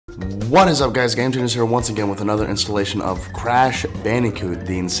What is up, guys? Game Changers here once again with another installation of Crash Bandicoot,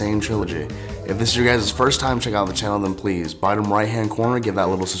 the Sane Trilogy. If this is your guys' first time checking out the channel, then please, bottom right hand corner, give that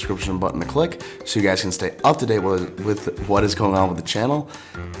little subscription button a click so you guys can stay up to date with what is going on with the channel.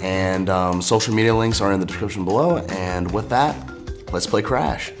 And social media links are in the description below. And with that, let's play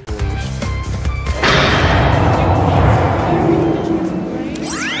Crash.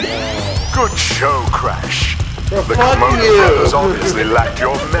 Good show, Crash. The Coco brothers obviously lacked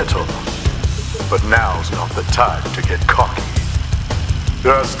your mettle. But now's not the time to get cocky.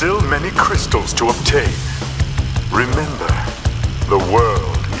 There are still many crystals to obtain. Remember, the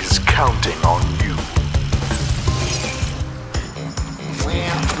world is counting on you.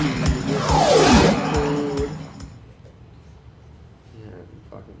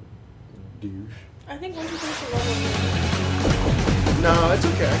 Fucking douche. I think once you finish the level, No, it's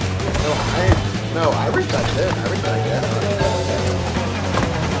okay. I respect it. I respect it.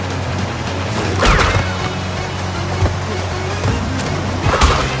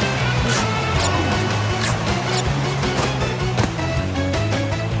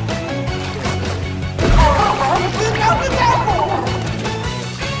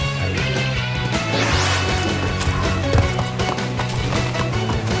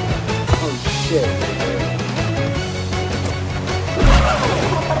 Oh shit.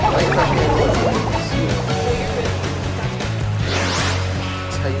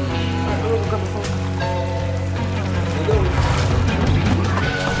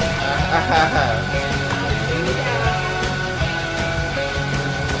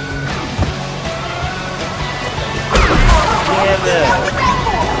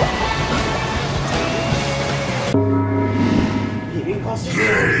 Game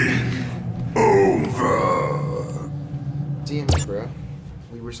over. Damn it, bro.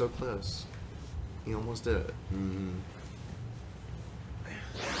 We were so close. He almost did it.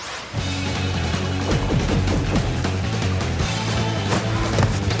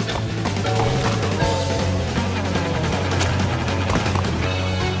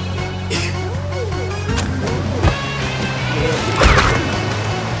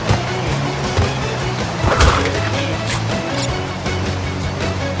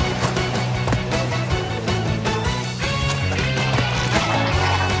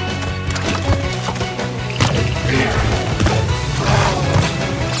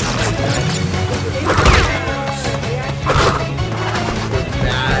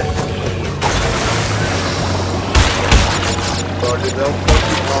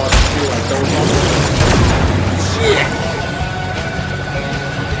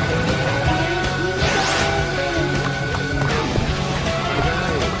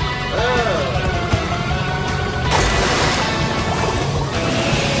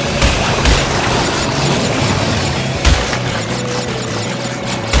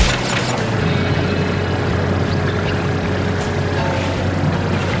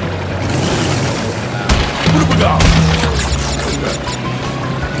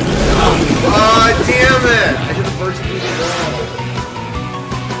 Oh, damn it! I did the first piece of that.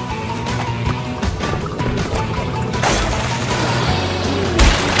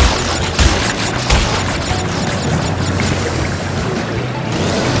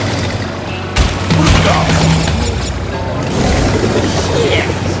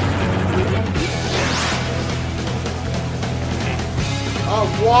 Oh,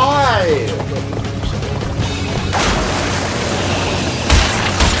 why?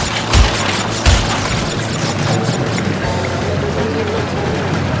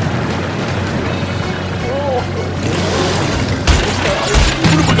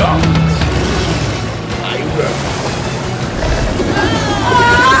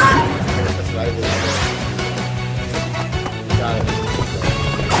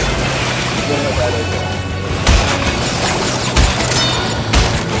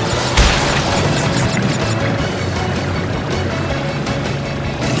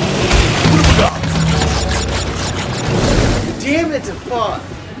 Damn it, fuck!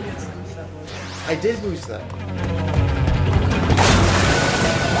 I did boost that.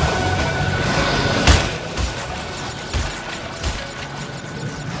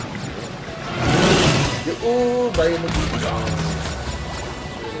 Oh, by the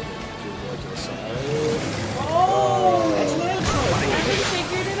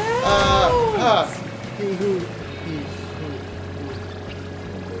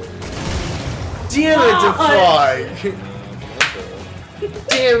Damn it, fuck!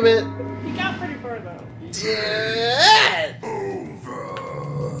 Damn it! you got pretty far though. Damn it!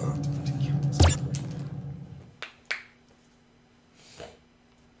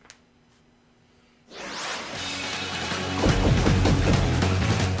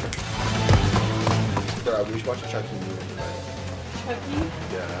 we should watch a Chucky movie tonight. Chucky?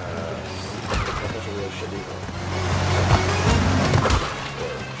 Yeah. That's a real shitty one.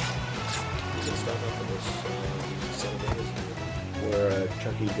 You can start off with this where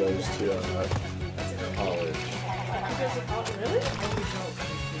Chucky goes to college. Chucky goes to college? Really?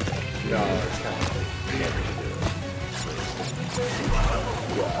 No, it's kind of like nothing to do.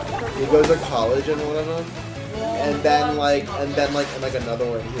 Yeah. He goes to college in one of them. And then like in like another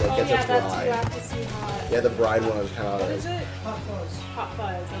one he like gets a bride. You have to see Hot. Yeah, the bride one was kind of. What is it? Hot Fuzz. Hot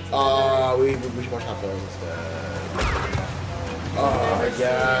Fuzz. That's we should watch Hot Fuzz instead. Oh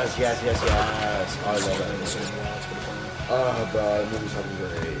yes. Oh, I love that movie. Oh, bro, that movie's fucking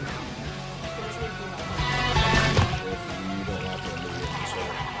great.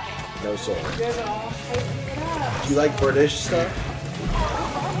 No soul. You guys are all hyping it up. Do you like British stuff?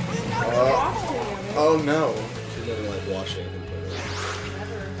 Oh no. She's never like watched anything British.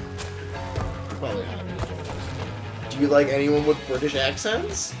 Never. Probably haven't. Do you like anyone with British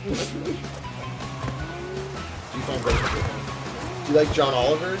accents? Do you find British people? Do you like John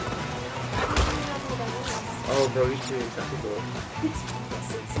Oliver? Oh, bro, he's pretty technical.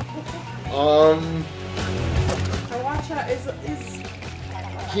 I watch that. Is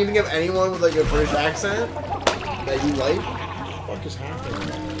Can you think of anyone with like a British accent that you like? What the fuck is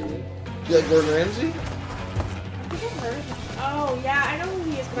happening? Do you like Gordon Ramsay? I think I've heard. Oh yeah, I know who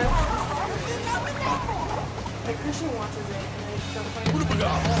he is, but I don't know. Like Christian watches it, and I don't find it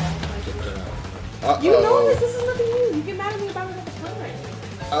funny. You know this. This is nothing new. You get mad at me about it at the time.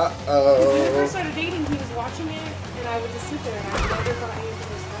 When we first started dating, he was watching it, and I would just sit there, and I never thought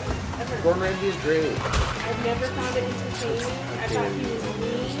anything was funny. Ever. Gordon Ramsay is great. I've never found it entertaining. I thought he was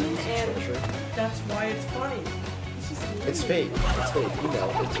mean, and that's why it's funny. He's just mean. It's fake. It's fake. You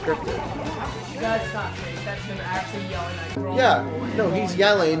know, it's scripted. That's not fake. That's him actually yelling at girls. Yeah. No, he's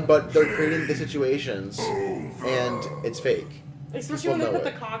yelling, but they're creating the situations, and it's fake. Especially when they put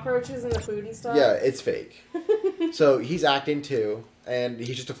the cockroaches in the food and stuff. Yeah, it's fake. So he's acting too, and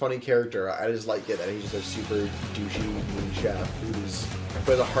he's just a funny character. I just like it that he's just a super douchey mean chef who's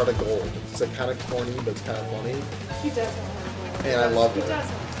with a heart of gold. It's like kind of corny, but it's kind of funny. He does have a heart of gold. And I love it. He does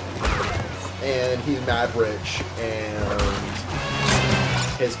have And he's mad rich, and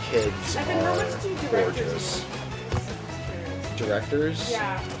his kids And then how are much do directors gorgeous. make? Directors?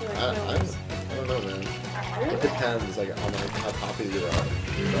 Yeah. for, like, I films. don't know, man. Really? It depends, like, on like, how popular you are.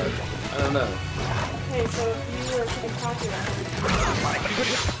 But I don't know. Okay, so if you were pretty popular,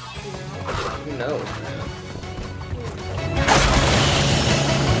 Who knows, man?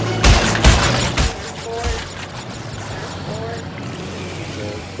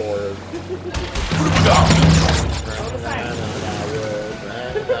 Bored.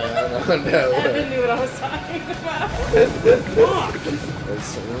 Evan knew what I was talking about. Surfboard.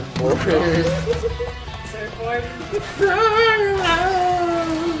 Surfboard. That's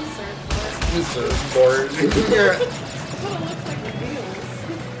what it looks like with wheels.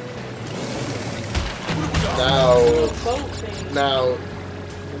 Now,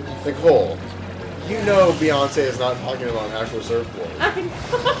 Nicole, you know Beyonce is not talking about an actual surfboard. I know.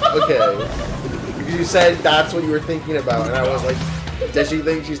 Okay. Because you said that's what you were thinking about, and I was like, does she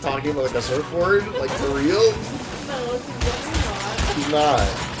think she's talking about like a surfboard? Like for real? No, she's definitely not. She's not.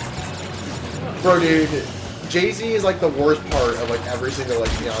 Bro, dude, Jay-Z is like the worst part of like every single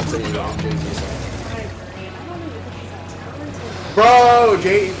like Beyonce and Jay-Z song. I agree. I don't even think he's that talented.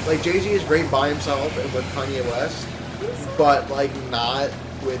 Bro, Jay-Z is great by himself and with Kanye West, but like not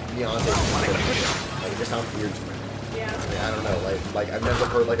with Beyonce. Like it just sounds weird to me. Yeah. I don't know, like I've never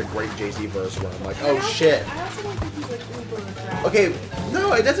heard like a great Jay-Z verse where I'm like, oh shit. I also don't think he's like uber attractive. Okay,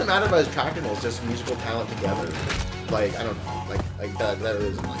 no, it doesn't matter about his attractiveness, it's just musical talent together. Like I don't like that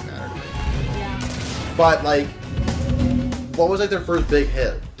doesn't like matter to me. Yeah. But like, what was like their first big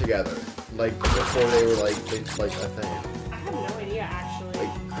hit together? Like before they were like a thing. I have no idea actually.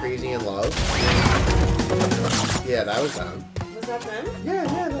 Like Crazy in Love. Yeah, that was them. Was that them? Yeah,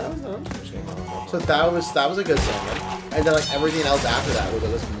 that was them. So that was a good song. And then like everything else after that was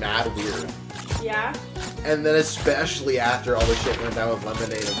just mad weird. Yeah. And then especially after all the shit went down with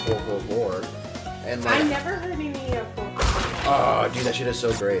Lemonade and 444. And like, I never heard any of 444. oh, dude, that shit is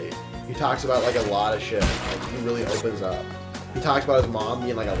so great. He talks about like a lot of shit. Like he really opens up. He talks about his mom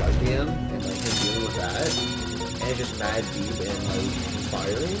being like a lesbian and like him dealing with that. And it's just mad deep and like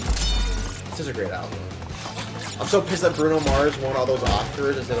inspiring. It's just a great album. I'm so pissed that Bruno Mars won all those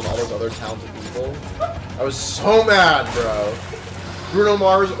Oscars instead of all those other talented people. I was so mad, bro. Bruno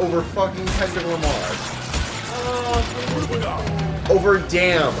Mars over fucking Kendrick Lamar. Oh, Over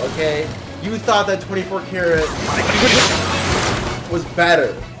Damn, okay? You thought that 24 Karat was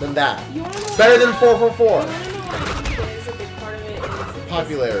better than that. You wanna know Better than why- 444. You wanna know what I think it is? A big part of it is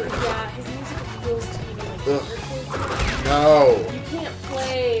Popularity. Yeah, his music appeals to even like younger kids. No. You can't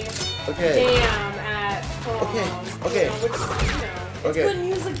play Okay. Damn at prom. Okay. You know, which, it's Okay. good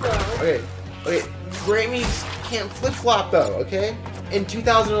music though. Okay. Grammys can't flip flop though. Okay. In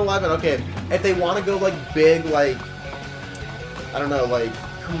 2011, okay, if they want to go like big, like I don't know, like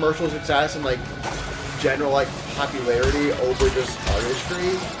commercial success and like general like popularity over just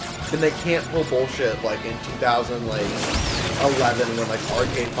artistry, then they can't pull bullshit like in 2011 when like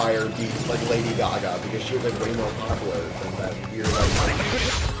Arcade Fire beat like Lady Gaga because she was like way more popular than that weird like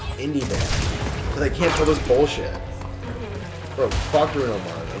indie band. So they can't pull this bullshit. Bro, fuck Bruno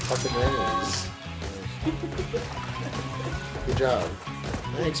Mars and fuck the Grammys. Good job.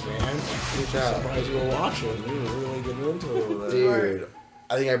 Thanks, man. Good job. Surprised you were watching. You were really getting into it over there. Dude,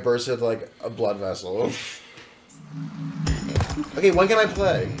 I think I bursted like a blood vessel. Okay, when can I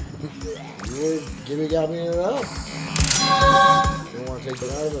play? You Gimme got me in it up. You don't want to take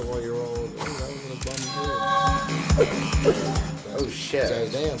it out of it while you're all. That was a bum too. Oh shit. Say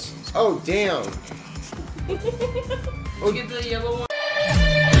dance. Oh damn. Look at the yellow one.